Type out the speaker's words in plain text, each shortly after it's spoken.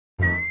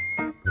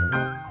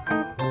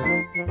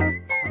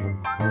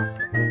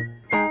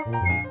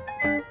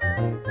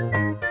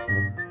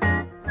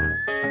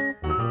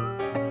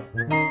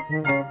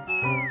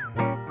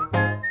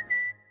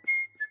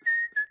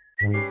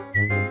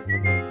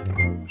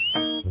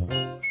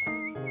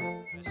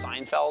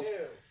Seinfeld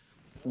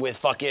with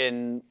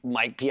fucking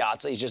Mike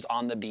Piazza. He's just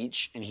on the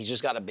beach and he's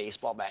just got a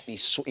baseball bat and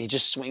he's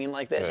just swinging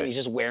like this and he's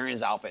just wearing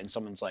his outfit and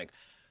someone's like,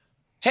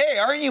 "Hey,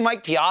 aren't you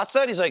Mike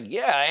Piazza?" And he's like,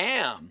 "Yeah, I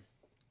am."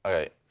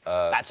 Okay.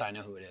 That's how I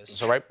know who it is.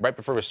 So right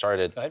before we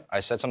started, Go ahead.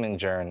 I said something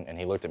to Jaren, and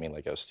he looked at me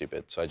like I was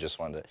stupid. So I just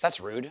wanted to. That's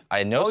rude.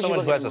 I know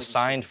someone who has a like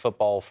signed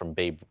football from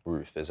Babe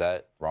Ruth. Is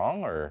that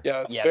wrong or?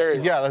 Yeah, that's Yeah, very.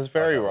 That's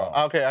very wrong.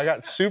 Okay, I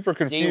got super Do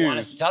confused. you want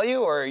us to tell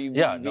you, or are you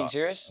being no,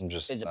 serious? I'm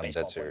just. He's a I'm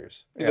baseball dead player.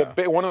 serious.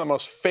 He's one of the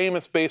most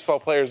famous baseball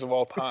players of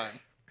all time.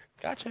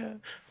 Gotcha.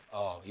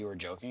 Oh, you were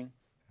joking?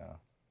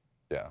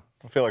 Yeah.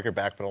 I feel like you're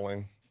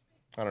backpedaling.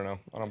 I don't know.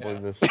 I don't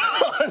believe this.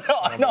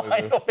 I know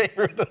Babe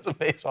Ruth is a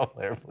baseball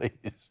player,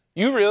 please.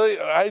 You really?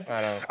 I don't.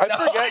 I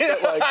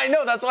forget that. Like, I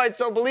know, that's why it's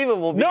so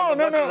believable because of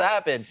what just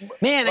happened.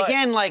 Man,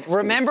 again, like,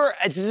 remember,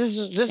 this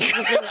is the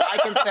thing I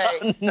can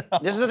say.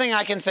 This is the thing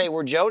I can say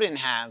where Joe didn't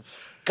have.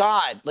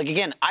 God, like,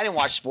 again, I didn't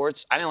watch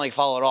sports. I didn't, like,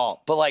 follow it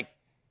all. But, like,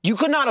 you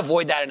could not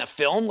avoid that in a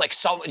film. Like,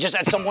 just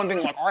at someone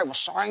being like, all right, we're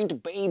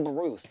signed Babe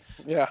Ruth.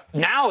 yeah.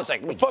 Now it's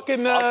like,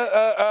 Fucking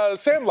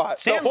Sandlot.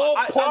 The whole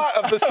plot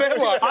of the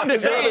Sandlot. I'm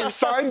just saying,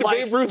 signed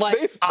like, Babe Ruth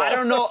baseball. I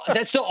don't know.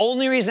 That's the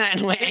only reason I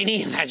know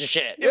any of that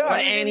shit. Yeah.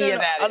 What any of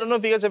that I don't know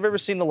if you guys have ever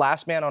seen The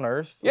Last Man on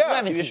Earth. Yeah. I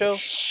haven't TV seen show.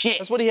 shit.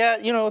 That's what he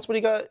had. You know, that's what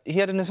he got. He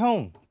had in his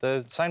home,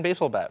 the signed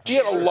baseball bat. He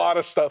had a lot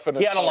of stuff in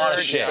his He had a lot of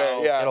shirt. shit. Yeah.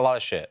 He had a lot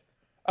of shit.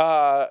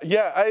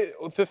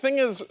 The thing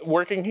is,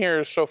 working here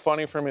is so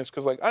funny for me is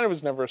because, like, I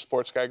was never a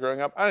sports guy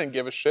growing up. I didn't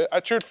give a shit. I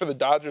cheered for the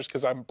Dodgers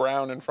because I'm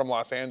brown and from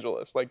Los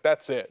Angeles. Like,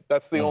 that's it.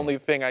 That's the only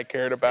thing I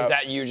cared about. Is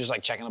that you just,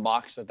 like, checking a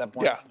box at that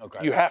point? Yeah. Okay.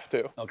 You have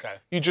to. Okay.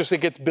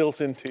 It gets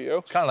built into you.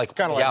 It's kind of like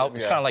Kinda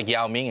Yao, like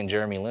Yao Ming and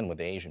Jeremy Lin with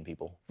the Asian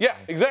people. Yeah,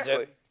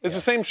 exactly. It's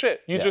the same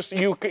shit. You're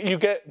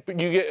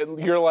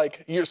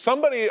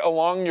somebody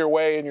along your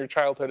way in your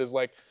childhood is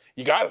like,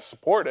 you gotta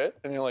support it,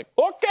 and you're like,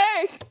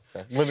 okay.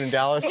 Living in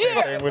Dallas,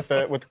 same thing with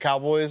the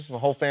Cowboys, the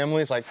whole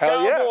family. It's like,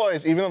 Hell yeah.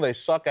 Cowboys, even though they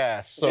suck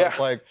ass. So Yeah. it's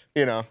like,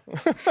 you know.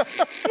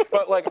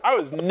 But like, I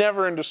was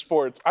never into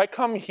sports. I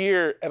come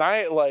here and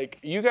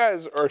you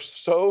guys are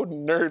so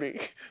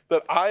nerdy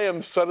that I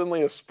am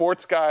suddenly a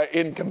sports guy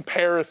in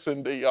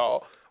comparison to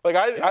y'all. Like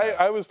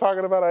I was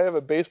talking about, I have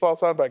a baseball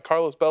song by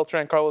Carlos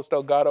Beltran, Carlos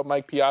Delgado,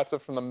 Mike Piazza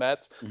from the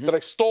Mets that I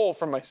stole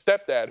from my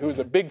stepdad, who is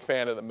a big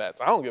fan of the Mets.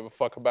 I don't give a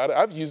fuck about it.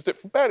 I've used it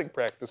for batting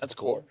practice. That's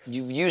before. cool.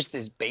 You've used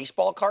this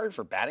baseball card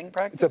for batting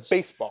practice? It's a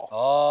baseball.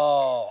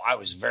 Oh, I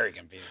was very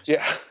confused.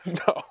 Yeah,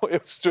 no,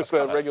 it's just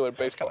a regular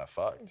baseball. Kind of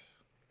fucked.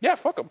 Yeah,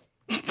 fuck him.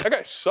 That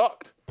guy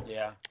sucked.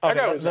 Yeah. That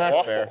guy was that's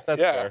awful. fair.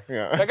 That's fair.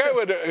 Yeah. That guy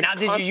would. Now,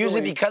 did you use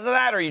it because of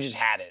that, or you just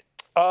had it?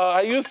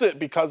 I used it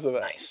because of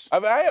that. Nice. I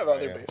have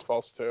other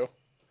baseballs too.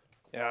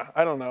 Yeah,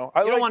 I don't know.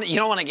 You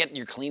don't want to get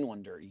your clean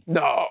one dirty.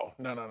 No.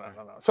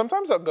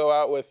 Sometimes I'll go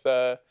out with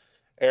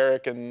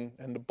Eric and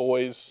the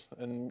boys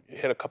and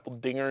hit a couple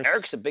dingers.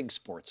 Eric's a big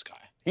sports guy.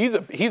 He's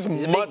a He's a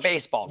big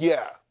baseball guy.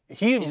 Yeah,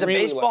 He's a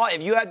baseball.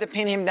 If you had to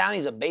pin him down,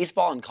 he's a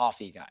baseball and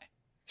coffee guy.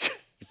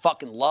 He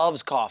fucking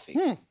loves coffee.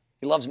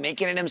 He loves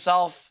making it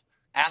himself.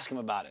 Ask him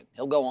about it.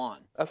 He'll go on.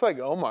 That's like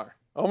Omar.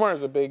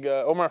 Omar's a big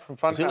Omar from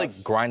Funhouse. Does he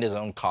like grind his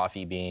own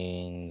coffee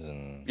beans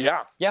and?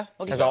 Yeah. Yeah.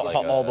 Okay. Has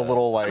all the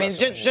little like.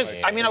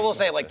 I mean, I will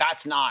say, like,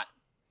 that's not.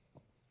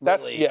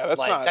 That's Really, that's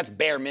like, not. That's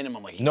bare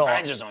minimum. Like, he No.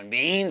 grinds his own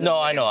beans. No, and,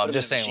 I like, know. put I'm them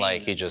just in the saying,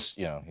 like, machine. he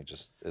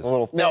just is.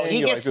 little thing. No, he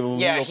you gets. like, the little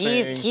Yeah,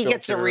 thing, he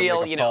gets a filter,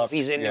 real. make You know, puff. if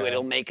he's into Yeah. it,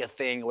 he'll make a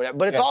thing or whatever.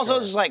 But it's Yeah, also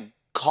sure. just like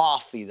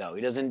coffee, though.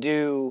 He doesn't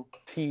do.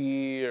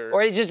 tea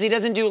Or he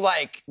doesn't do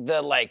like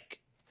the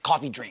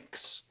coffee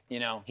drinks. You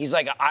know, he's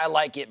like, I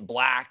like it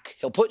black.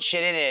 He'll put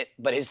shit in it,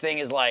 but his thing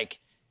is like,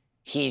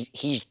 he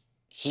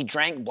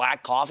drank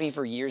black coffee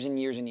for years and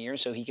years and years,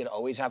 so he could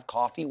always have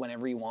coffee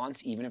whenever he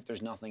wants, even if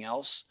there's nothing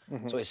else.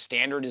 So his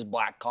standard is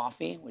black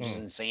coffee, which is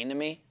insane to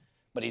me.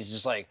 But he's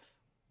just like,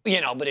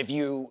 but if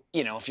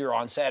if you're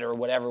on set or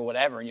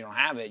whatever, and you don't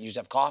have it, you just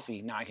have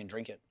coffee. Now I can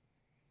drink it.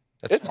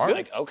 That's It's smart. good.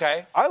 Like,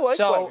 okay. I like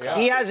So black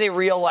he has a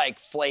real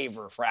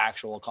flavor for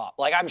actual coffee.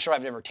 Like, I'm sure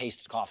I've never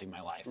tasted coffee in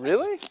my life.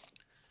 Really?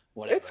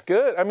 Whatever. It's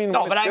good. I mean,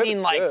 No, when but it's I good, mean,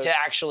 it's like, good. to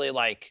actually,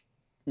 like,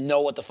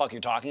 know what the fuck you're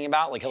talking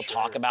about. Like, he'll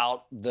talk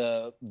about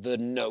the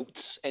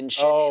notes and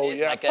shit Oh, in it.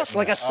 yeah. Like, Fuck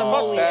like a Fuck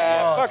sommelier.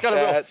 that. Oh, it's Fuck got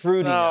a real that.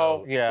 fruity No,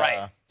 note. Yeah.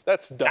 Right.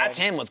 That's dumb. That's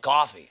him with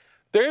coffee.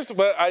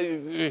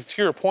 To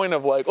your point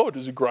of like, oh,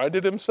 does he grind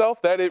it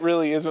himself? That it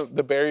really isn't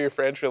the barrier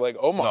for entry. Like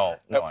Omar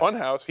No, at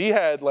Funhouse, he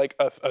had like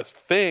a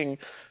thing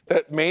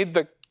that made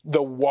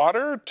the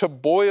water to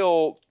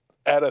boil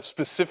at a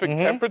specific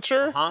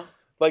temperature.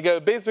 Like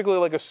basically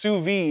like a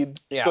sous vide.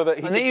 Yeah. So that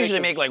he and they could usually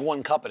make make like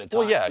one cup at a time.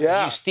 Well, yeah, because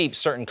Yeah. you steep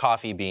certain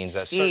coffee beans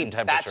at certain Steep.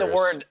 temperatures. That's a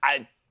word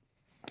I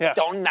Yeah.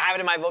 don't have it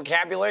in my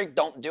vocabulary.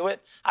 Don't do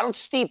it. I don't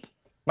steep.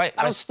 My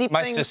I don't steep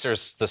my things.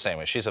 sister's the same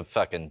way. She's a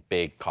fucking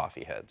big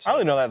coffee head. So. I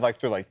only know that like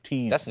through like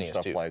teas That's and neat,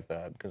 stuff too. like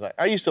that. Because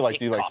I used to like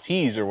do like coffee.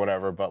 teas or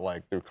whatever, but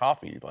like through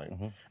coffee. Like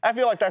I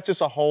feel like that's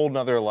just a whole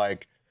nother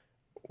like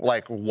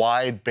like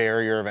wide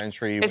barrier of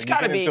entry. It's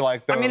got to be.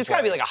 Like I mean, it's got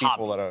to be like a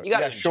hobby. That are, You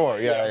got to sure,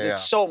 yeah.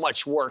 It's so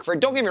much work.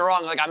 Don't get me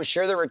wrong. Like I'm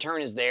sure the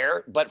return is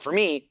there, but for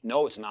me,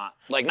 no, it's not.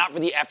 Like not for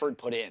the effort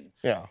put in.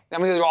 Yeah.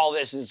 I'm gonna do all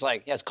this, and it's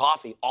like, yeah, it's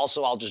coffee.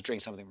 Also, I'll just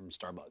drink something from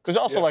Starbucks. There's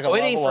also like a So it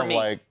ain't level for of me.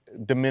 like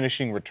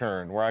diminishing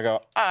return where I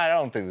go, I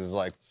don't think this is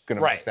like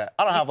gonna Right. make that.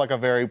 I don't have like a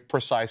very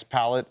precise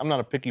palate. I'm not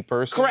a picky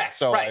person. Correct.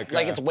 So right.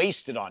 Like it's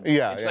wasted on you.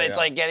 Yeah, It's, yeah, it's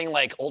yeah. like getting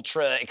like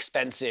ultra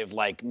expensive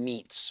like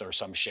meats or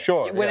some shit.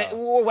 Sure, When yeah.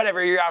 or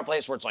whatever. You're at a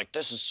place where it's like,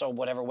 this is so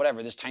whatever.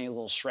 This tiny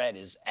little shred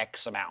is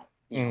X amount.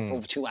 You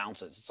know, for 2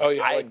 ounces. It's Oh like,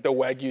 yeah, like the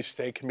Wagyu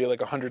steak can be like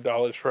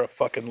 $100 for a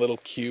fucking little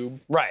cube.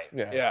 right.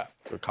 Yeah.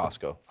 For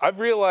Costco. I've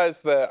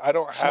realized that I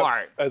don't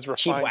Smart. have as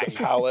Cheap refined a Wagyu.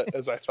 palate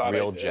as I thought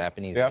Real I did.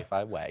 Japanese Yeah.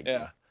 A5 Wagyu.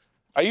 Yeah.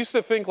 I used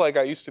to think like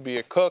I used to be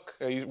a cook.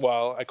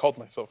 I called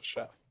myself a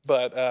chef.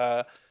 But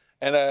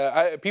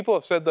people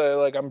have said that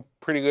like I'm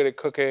pretty good at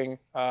cooking,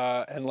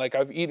 and like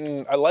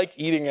I like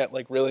eating at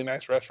like really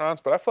nice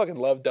restaurants, but I fucking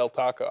love Del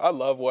Taco. I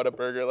love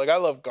Whataburger. Like I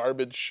love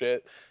garbage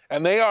shit,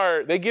 and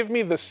they give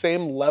me the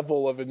same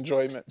level of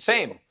enjoyment.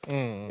 Same.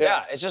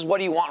 Yeah. It's just what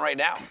do you want right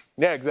now?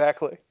 Yeah,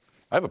 exactly.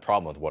 I have a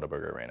problem with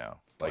Whataburger right now.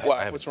 Like,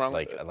 Why? I have, What's wrong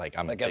with like, it? Like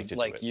I'm Like addicted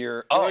like to it.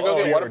 you're. You wanna go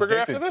get you're Whataburger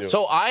after addicted this? to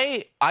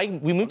So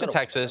we moved to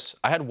Texas.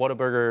 I had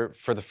Whataburger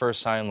for the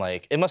first time.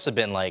 Like it must have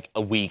been like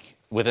a week.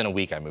 Within a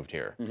week, I moved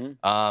here. And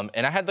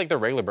I had like the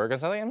regular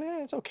burgers. I was like,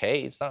 man, it's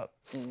okay. It's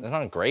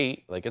not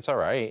great. Like it's all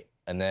right.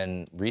 And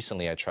then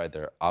recently, I tried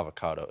their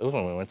avocado. It was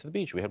when we went to the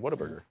beach. We had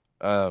Whataburger.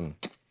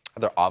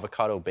 Their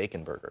avocado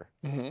bacon burger.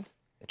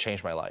 It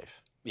changed my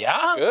life.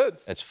 Yeah. Good.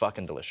 It's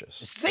fucking delicious.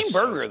 It's the same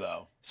burger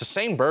though. It's the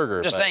same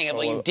burger. Just but- saying, if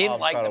like, you with didn't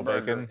like the avocado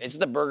burger, bacon. it's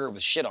the burger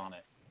with shit on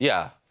it.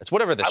 Yeah, it's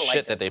whatever the I like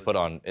shit that that they put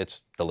on.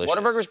 It's delicious.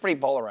 Whataburger's pretty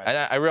polarized. And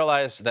I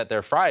realized that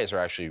their fries are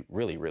actually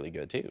really, really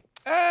good too.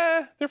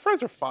 Their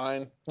fries are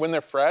fine when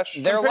they're fresh.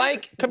 They're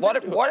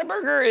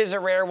Whataburger is a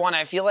rare one.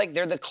 I feel like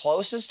they're the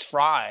closest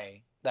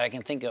fry that I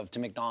can think of to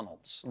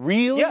McDonald's.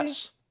 really.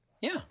 Yes.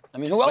 Yeah. I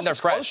mean, who else they're is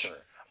fresh. closer?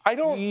 I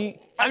don't.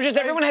 I'm just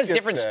everyone has get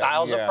different that,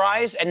 styles of yeah.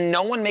 fries, and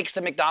no one makes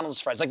the McDonald's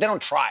fries. Like they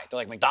don't try. They're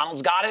like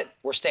McDonald's got it.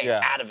 We're staying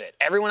Yeah. out of it.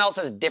 Everyone else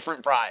has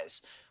different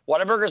fries.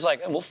 Whataburger's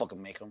like, we'll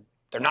fucking make them.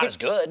 They're not as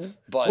good,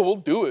 but We'll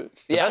do it.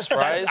 yeah, best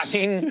fries- I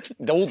mean,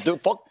 they'll do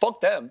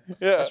fuck them.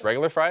 Yeah. Just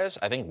regular fries,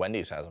 I think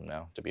Wendy's has them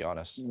now, to be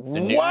honest.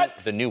 What?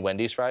 The new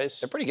Wendy's fries.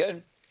 They're pretty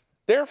good.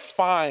 They're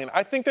fine.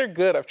 I think they're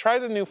good. I've tried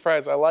the new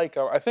fries. I like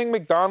them. I think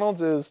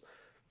McDonald's is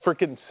for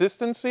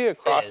consistency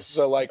across is.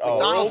 the like.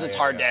 McDonald's, world. it's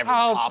hard to ever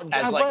top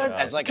as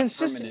like a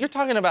consistent. You're permanent.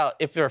 talking about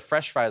if they're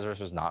fresh fries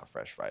versus not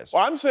fresh fries.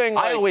 Well, I'm saying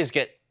like, I always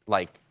get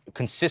like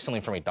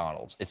consistently from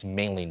McDonald's. It's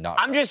mainly not.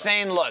 I'm just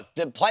saying, look,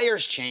 the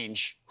players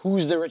change.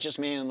 Who's the richest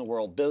man in the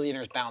world?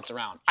 Billionaires bounce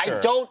around.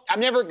 Sure. I'm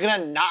never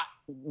gonna not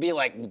be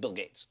like Bill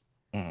Gates.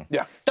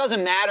 yeah.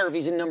 Doesn't matter if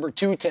he's in number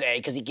 2 today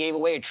because he gave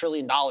away $1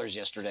 trillion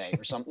yesterday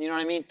or something. You know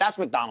what I mean? That's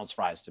McDonald's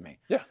fries to me.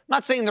 Yeah. I'm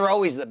not saying they're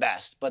always the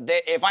best, but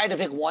if I had to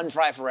pick one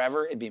fry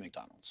forever, it'd be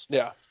McDonald's.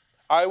 Yeah.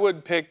 I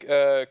would pick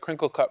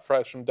crinkle cut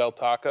fries from Del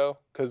Taco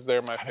because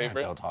they're my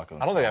favorite. Del Taco.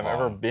 I don't think I've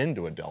ever been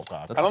to a Del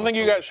Taco. I don't think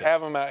you guys delicious. have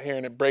them out here,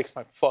 and it breaks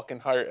my fucking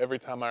heart every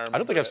time I remember. I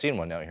don't think I've it. seen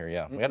one out here.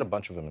 Yeah, we had a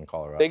bunch of them in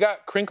Colorado. They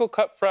got crinkle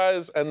cut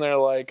fries, and they're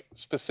like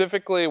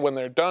specifically when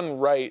they're done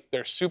right,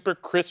 they're super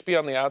crispy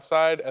on the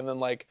outside, and then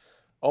like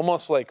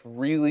almost like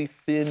really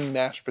thin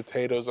mashed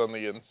potatoes on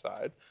the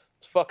inside.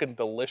 It's fucking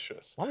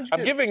delicious. Why would you I'm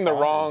get giving the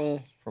fries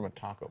wrong from a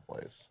taco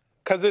place.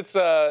 because it's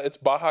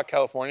Baja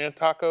California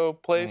taco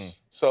place.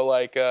 So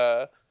like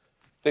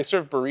they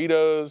serve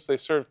burritos, they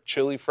serve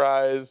chili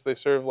fries,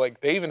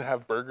 they even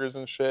have burgers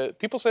and shit.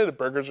 People say the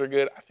burgers are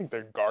good. I think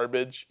they're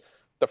garbage.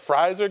 The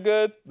fries are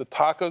good. The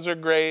tacos are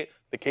great.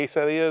 The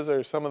quesadillas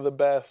are some of the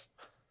best.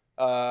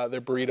 Their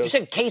burritos. You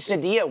said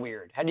quesadilla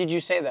weird. How did you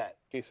say that?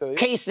 quesadilla.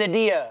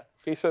 Quesadilla.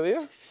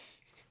 Quesadilla.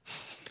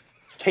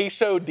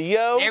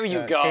 Quesodillo. There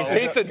you go.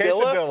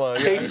 Quesadilla. Quesadilla,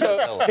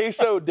 yeah.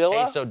 Quesodilla.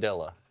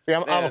 Quesodilla. See,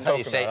 I'm a that's how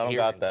you coconut. say it I don't here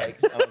got in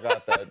that. I don't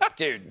got that.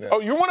 Dude. Oh,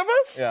 you're one of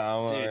us?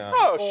 Yeah, yeah.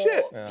 Oh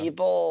shit.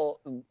 People,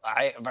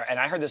 I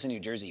heard this in New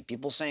Jersey.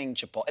 People saying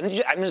Chipotle, and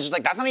then I'm just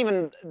like, that's not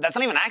even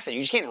an accent.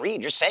 You just can't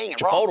read. You're saying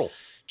it wrong.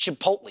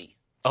 Chipotle.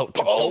 Oh,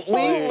 Chipotle.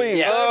 Chipotle.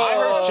 Yeah, I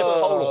heard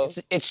Oh.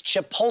 Chipotle. It's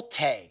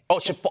Chipotle. Oh,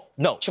 Chipotle.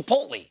 No.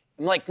 Chipotle.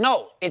 I'm like,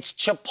 no, it's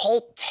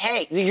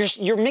Chipotle.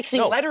 You're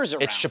mixing No, letters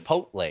around. It's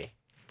Chipotle.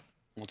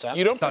 What's that?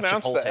 You don't It's not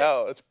pronounce Chipotle. the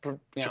L. It's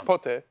Yeah.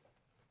 Chipotle.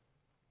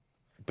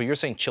 But you're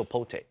saying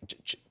Chipotle.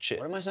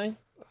 What am I saying?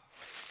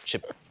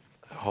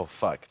 Oh,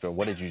 fuck. Bro,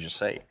 what did you just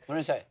say? What did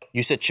I say?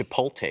 You said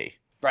Chipotle.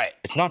 Right.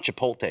 It's not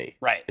Chipotle.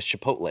 Right. It's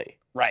Chipotle.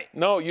 Right.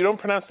 No, you don't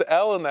pronounce the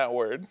L in that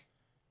word.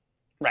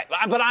 Right.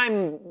 But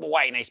I'm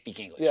white and I speak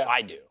English. Yeah. So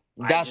I do.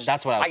 That's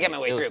what I was I get my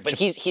saying. way It was through. But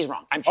he's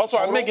wrong. I'm Also,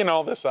 I'm Chipotle. making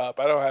all this up.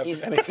 I don't have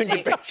He's anything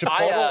to base it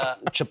on.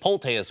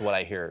 Chipotle is what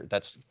I hear.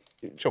 That's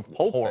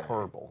Chipotle.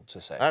 horrible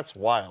to say. That's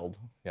wild.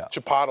 yeah.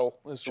 Chipotle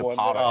is the one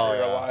that I Chipotle.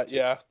 hear a Oh, yeah. lot.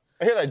 Yeah.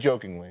 I hear that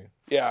jokingly.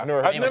 Yeah. I've never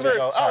I've heard anyone never.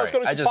 go, oh, let's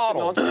go to I just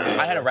Chipotle.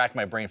 I had to rack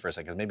my brain for a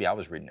second because maybe I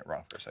was reading it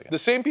wrong for a second. The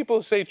same people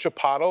who say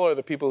Chipotle are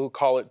the people who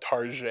call it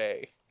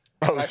Tarjay.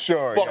 Oh, I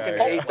sure. fucking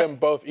yeah, hate them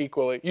both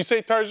equally. You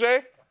say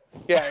Tarjay?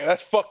 Yeah,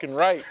 that's fucking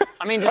right.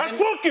 I mean,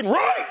 That's fucking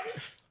right.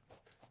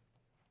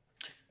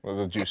 Well,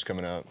 the juice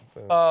coming out.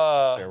 The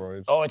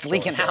steroids. oh, it's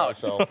leaking Showing out.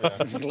 itself, yeah.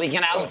 It's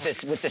leaking out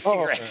with the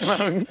cigarette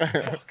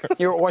smoke.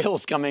 Your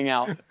oil's coming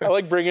out. I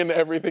like bringing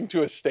everything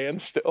to a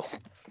standstill,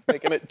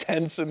 making it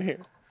tense in here.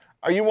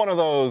 Are you one of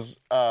those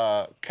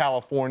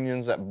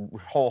Californians that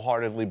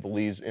wholeheartedly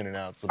believes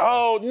In-N-Out's the best?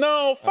 Oh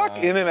no,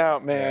 fuck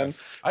In-N-Out, man. yeah.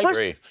 I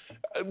agree.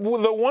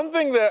 The one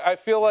thing that I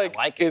feel like,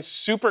 like it. is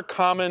super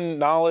common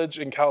knowledge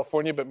in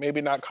California, but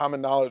maybe not common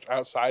knowledge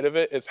outside of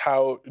it, is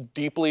how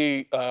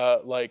deeply,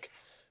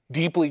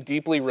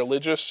 deeply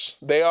religious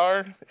they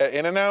are at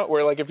In-N-Out.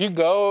 Where like if you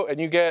go and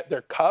you get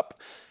their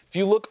cup, if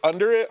you look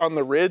under it on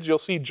the ridge, you'll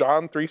see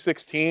John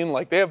 3:16.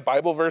 Like they have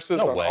Bible verses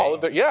No on way. all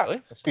of their. Yeah,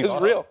 Really? it's Steve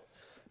Austin. real.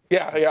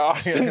 Yeah,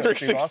 Austin Yeah, 3:16.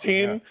 Steve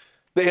Austin,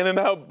 The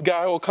In-N-Out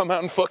guy will come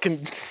out and fucking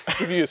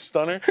give you a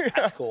stunner.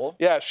 That's cool.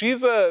 Yeah,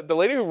 she's the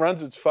lady who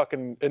runs it's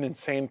fucking an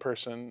insane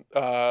person.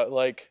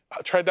 Like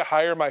I tried to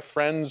hire my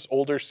friend's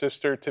older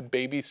sister to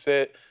babysit.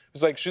 It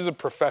was like she's a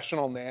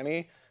professional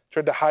nanny.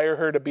 Tried to hire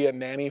her to be a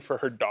nanny for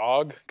her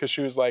dog because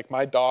she was like,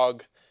 my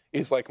dog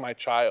is like my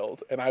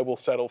child and I will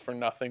settle for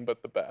nothing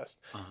but the best.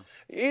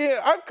 Yeah,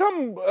 I've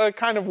come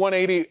kind of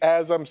 180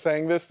 as I'm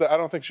saying this, that I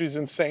don't think she's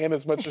insane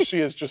as much as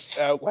she is just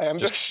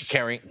outlandish. Just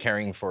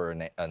caring for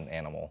an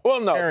animal. Well,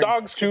 no, Caring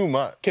dogs too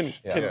much. can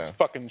Yeah.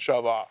 fucking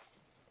shove off.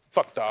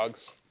 Fuck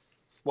dogs.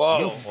 Whoa.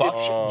 You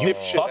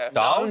fuck ass.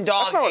 dogs? Own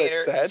dog That's not what it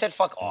hater. said. It said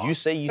fuck off. You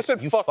say you I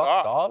said you fuck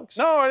off. dogs?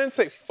 No, I didn't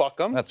say fuck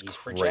them. That's He's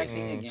crazy.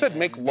 projecting I again. said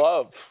make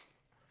love.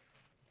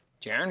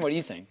 Jaron, what do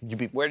you think?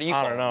 Where do you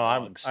I fall don't know.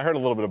 on dogs? I heard a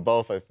little bit of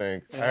both, I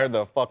think. I heard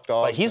the fuck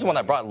dog. But he's the one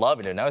that brought love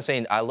into it. Now he's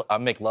saying I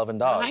make love and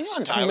dogs. Hang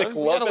on, Tyler. Make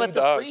We love gotta let and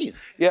this dogs. breathe.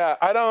 Yeah,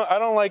 I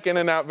don't like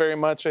In-N-Out very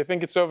much. I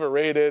think it's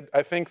overrated.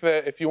 I think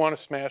that if you want a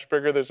smash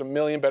burger, there's a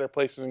million better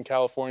places in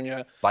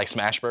California. Like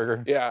Smash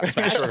Burger? Yeah.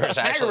 Smash Burger is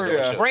actually Burger was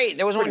delicious. great.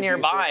 There was one Pretty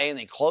nearby and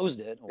they closed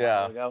it a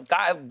while ago.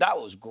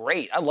 That was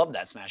great. I love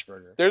that smash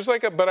burger. There's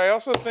like but I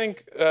also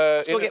think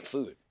Let's go get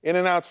food.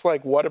 In-N-Out's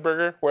like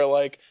Whataburger, where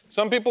like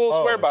some people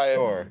swear by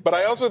sure. it, but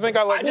I also think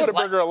I like just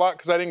like- Whataburger a lot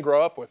because I didn't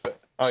grow up with it.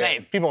 Oh, yeah.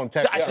 Same. People in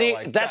Texas. I see. are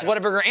like, That's "God,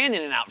 Whataburger and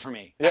In-N-Out for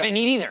me. Yeah. I didn't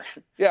eat either.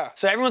 Yeah.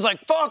 So everyone's like,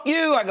 "Fuck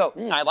you." I go,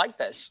 I like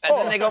this, and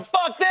then they go,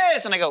 "Fuck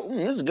this," and I go,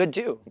 "This is good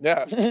too."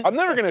 Yeah. I'm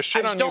never gonna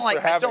shit I just on don't you like.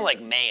 for I just having don't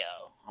like mayo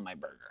on my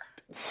burger.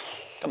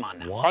 Come on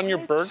now. on your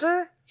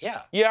burger.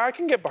 Yeah. Yeah, I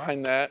can get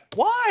behind that.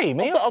 Why?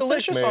 Mayo's I'll take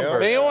delicious on mayo. burgers.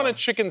 Mayo on a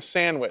chicken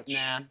sandwich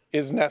Nah.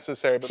 is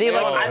necessary. But See,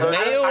 mayo like on a I, burger-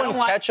 Mayo I don't and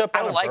like ketchup I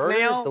on don't a like burger is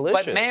mayo, but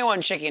delicious. mayo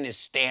on chicken is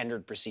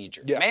standard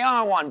procedure. Yeah. Mayo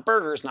on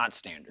burgers not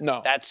standard.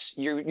 No. That's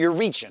you're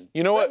reaching.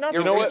 You know what? not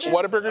You know what reaching?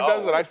 Whataburger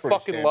does that I that's pretty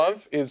fucking standard.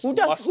 love is Who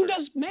does mustard.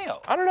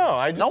 mayo? I don't know.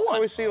 I just No one.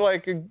 always see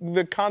like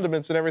the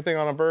condiments and everything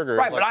on a burger.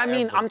 Right, It's but like I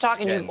mean, I'm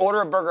talking. You Chicken.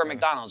 order a burger at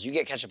McDonald's, you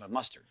get ketchup and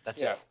mustard.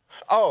 That's Yeah. it.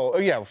 Oh,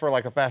 yeah, for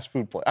like a fast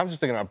food place. I'm just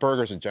thinking about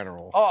burgers in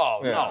general. Oh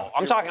Yeah. no,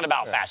 I'm talking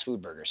about fast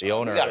food burgers. The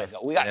owner we gotta of go.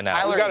 We got In-N-Out.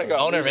 Tyler. We gotta go. The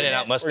owner of losing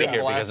In-N-Out it. must be We're here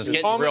gonna because it's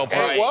blast getting Hey, real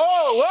bright.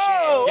 Whoa, Shit,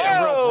 it's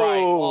getting real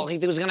bright. whoa. Well, he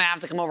was gonna have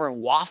to come over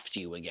and waft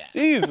you again.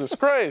 Jesus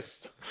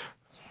Christ.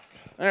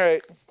 All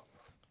right.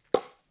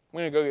 I'm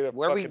gonna go get a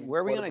Where are we fucking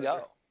gonna Whataburger.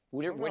 go?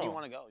 Where do you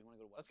want to go? You want to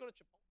go to what? Let's go to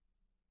Chipotle.